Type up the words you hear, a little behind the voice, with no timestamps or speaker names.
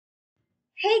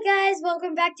Hey guys,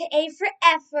 welcome back to A for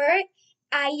Effort.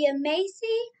 I am Macy,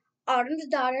 Autumn's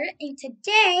daughter, and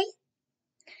today,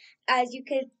 as you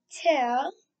could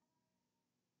tell,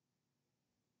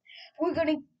 we're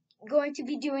going to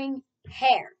be doing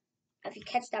hair. If you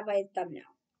catch that by the thumbnail.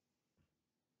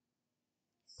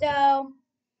 So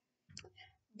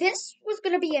this was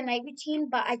gonna be a night routine,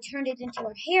 but I turned it into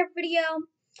a hair video.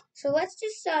 So let's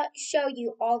just show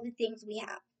you all the things we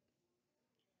have.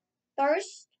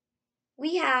 First,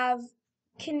 we have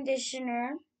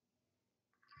conditioner.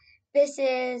 This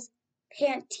is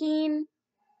Pantene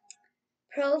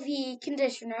Pro V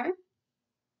conditioner.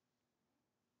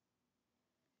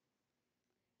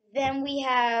 Then we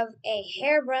have a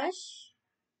hairbrush,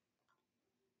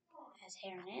 has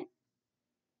hair in it.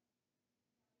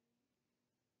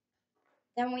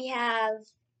 Then we have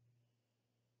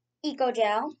Eco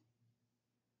Gel.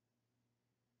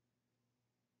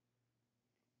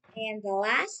 And the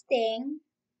last thing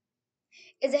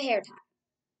is a hair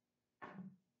tie.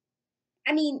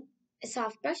 I mean, a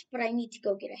soft brush, but I need to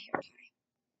go get a hair tie.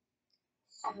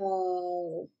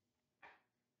 So,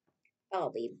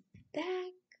 I'll be back.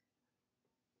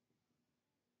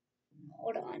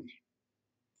 Hold on.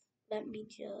 Let me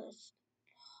just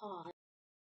pause.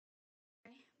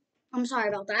 I'm sorry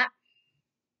about that.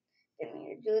 Didn't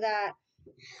mean to do that.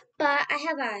 But I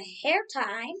have a hair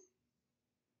tie.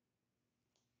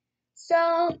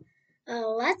 So,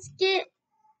 let's get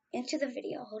into the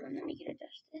video. Hold on, let me get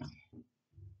adjusted.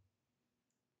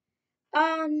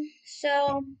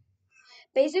 So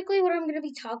basically what I'm going to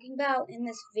be talking about in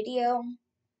this video,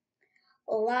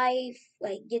 life,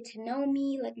 like get to know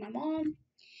me, like my mom,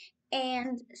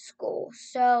 and school.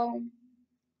 So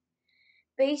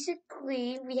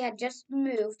basically we had just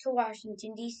moved to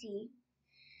Washington, D.C.,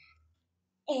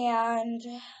 and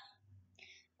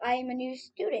I am a new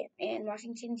student in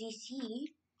Washington,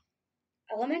 D.C.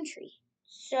 elementary.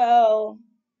 So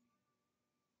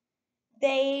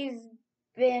they've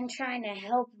been trying to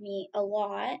help me a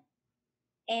lot,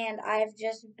 and I've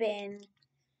just been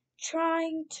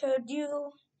trying to do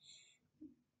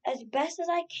as best as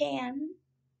I can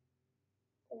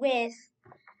with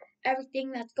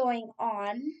everything that's going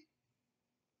on.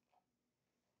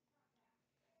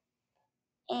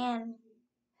 And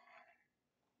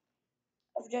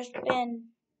I've just been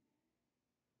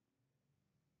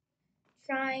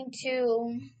trying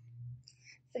to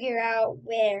figure out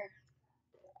where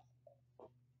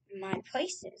my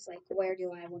place is. Like, where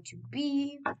do I want to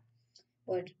be?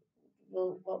 What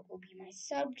will be my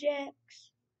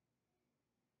subjects?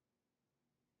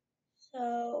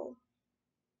 So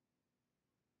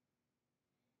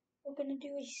we're gonna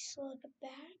do a slug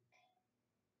back.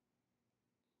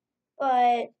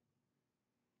 But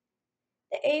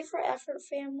the A for Effort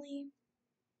family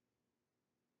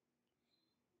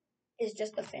is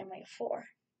just a family of 4.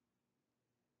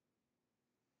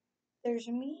 There's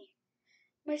me,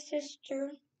 my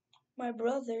sister, my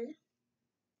brother,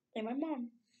 and my mom.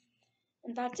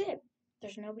 And that's it.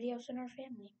 There's nobody else in our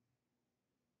family.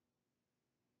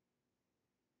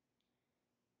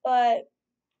 But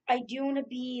I do want to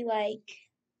be like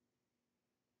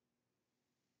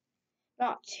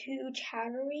not too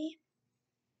chattery.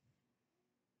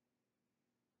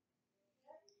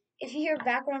 If you hear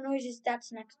background noises,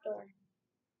 that's next door.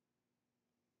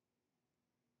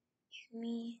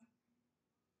 Me.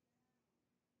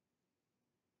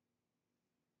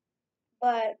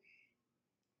 But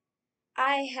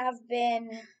I have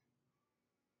been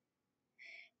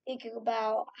thinking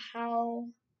about how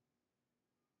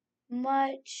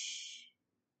much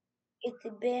it's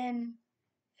been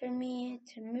for me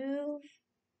to move.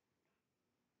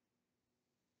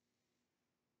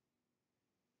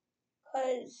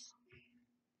 Because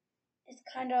it's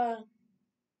kind of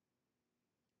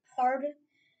hard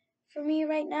for me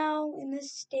right now in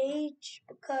this stage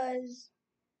because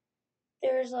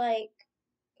there's like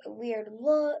weird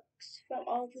looks from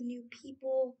all the new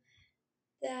people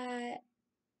that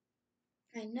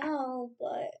I know,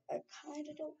 but I kind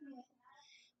of don't know.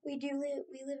 We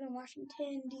live in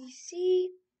Washington, D.C.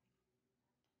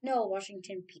 No,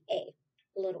 Washington, PA.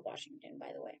 Little Washington,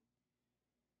 by the way.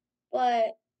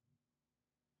 But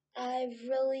I've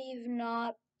really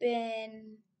not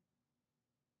been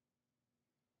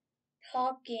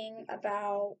talking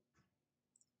about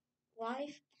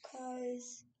life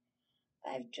because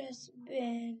I've just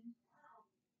been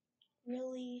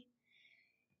really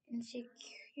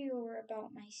insecure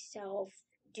about myself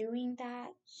doing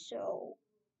that. So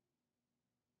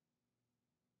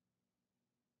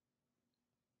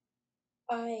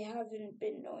I haven't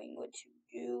been knowing what to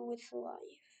do with life.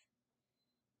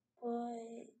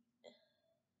 But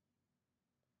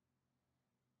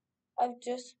I've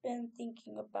just been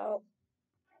thinking about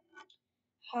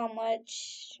how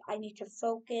much I need to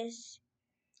focus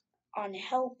on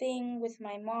helping with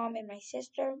my mom and my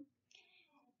sister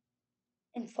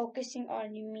and focusing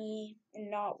on me and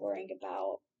not worrying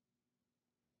about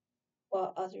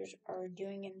what others are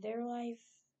doing in their life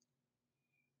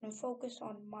and focus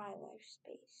on my life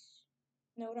space.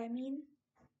 Know what I mean?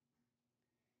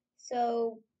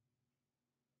 So,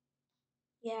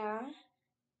 yeah,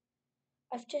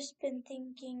 I've just been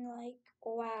thinking, like,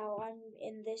 wow, I'm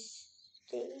in this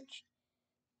stage.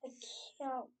 I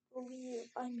can't believe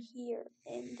I'm here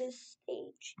in this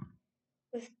stage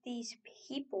with these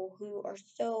people who are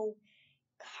so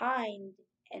kind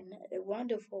and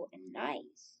wonderful and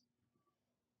nice.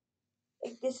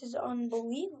 Like, this is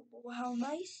unbelievable how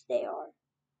nice they are.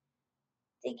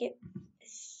 They get,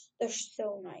 they're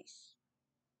so nice.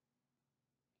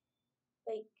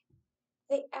 Like,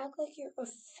 they act like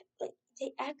like,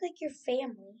 they act like your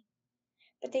family,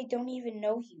 but they don't even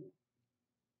know you.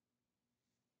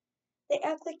 They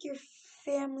act like your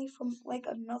family from, like,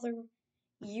 another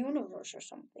universe or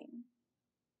something.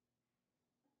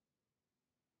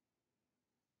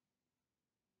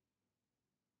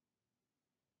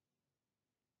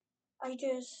 I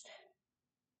just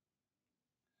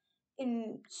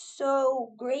am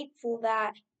so grateful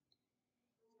that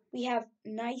we have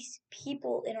nice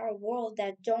people in our world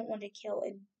that don't want to kill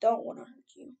and don't want to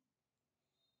hurt you.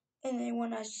 And they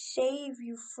want to save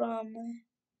you from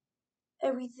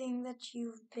everything that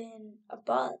you've been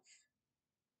above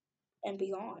and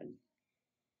beyond.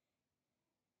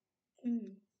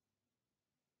 Mm.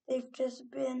 They've just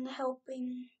been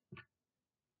helping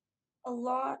a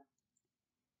lot,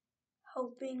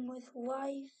 helping with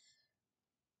life,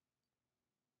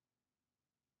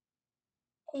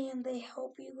 and they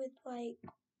help you with, like,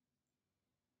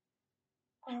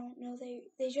 I don't know,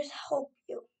 they just help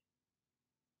you.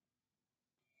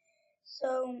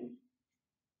 So,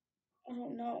 I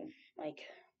don't know, like,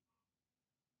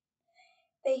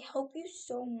 they help you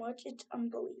so much, it's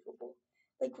unbelievable.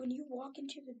 Like, when you walk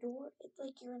into the door, it's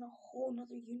like you're in a whole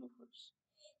nother universe.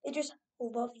 They just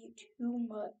love you too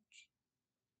much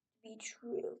to be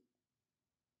true.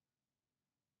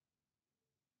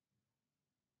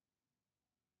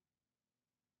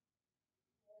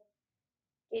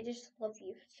 They just love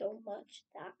you so much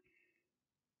that,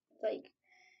 like,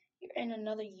 you're in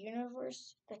another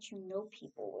universe that you know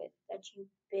people with, that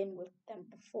you've been with them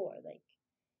before. Like,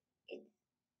 it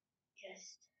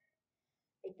just,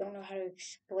 I don't know how to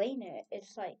explain it.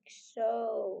 It's like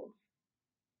so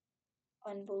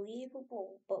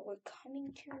unbelievable. But we're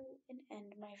coming to an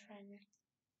end, my friend.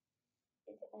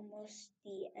 It's almost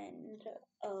the end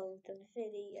of the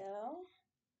video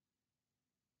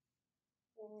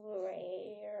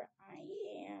where I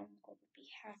am going to be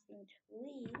having to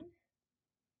leave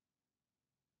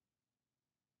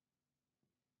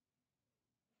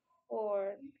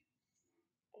for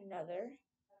another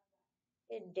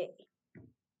day.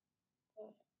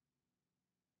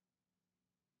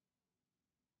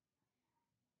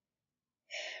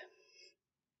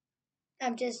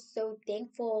 I'm just so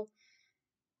thankful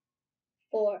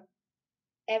for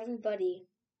everybody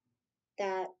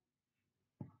that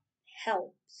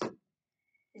helps,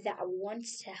 that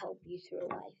wants to help you through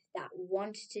life, that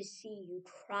wants to see you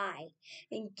cry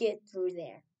and get through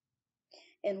there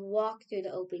and walk through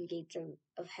the open gates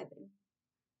of heaven.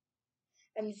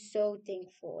 I'm so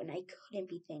thankful, and I couldn't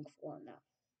be thankful enough.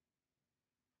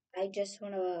 I just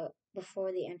want to,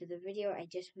 before the end of the video, I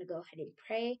just want to go ahead and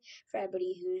pray for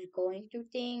everybody who's going through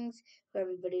things, for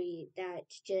everybody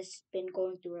that's just been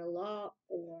going through a lot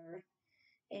or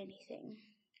anything.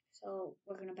 So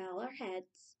we're going to bow our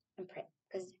heads and pray,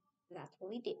 because that's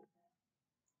what we do.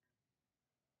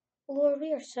 Lord,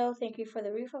 we are so thankful for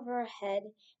the roof over our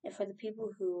head and for the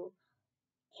people who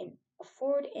can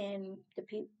afford and the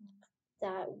people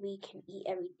that we can eat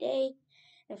every day,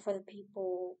 and for the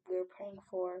people we're praying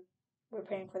for. We're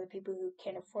praying for the people who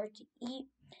can't afford to eat.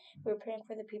 We're praying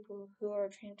for the people who are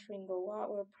transferring a lot.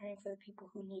 We're praying for the people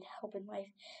who need help in life.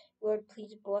 Lord,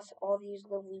 please bless all these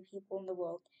lovely people in the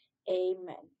world.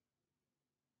 Amen.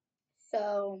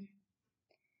 So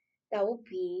that will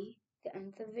be the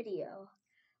end of the video.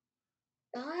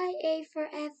 Bye, A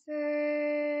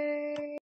forever.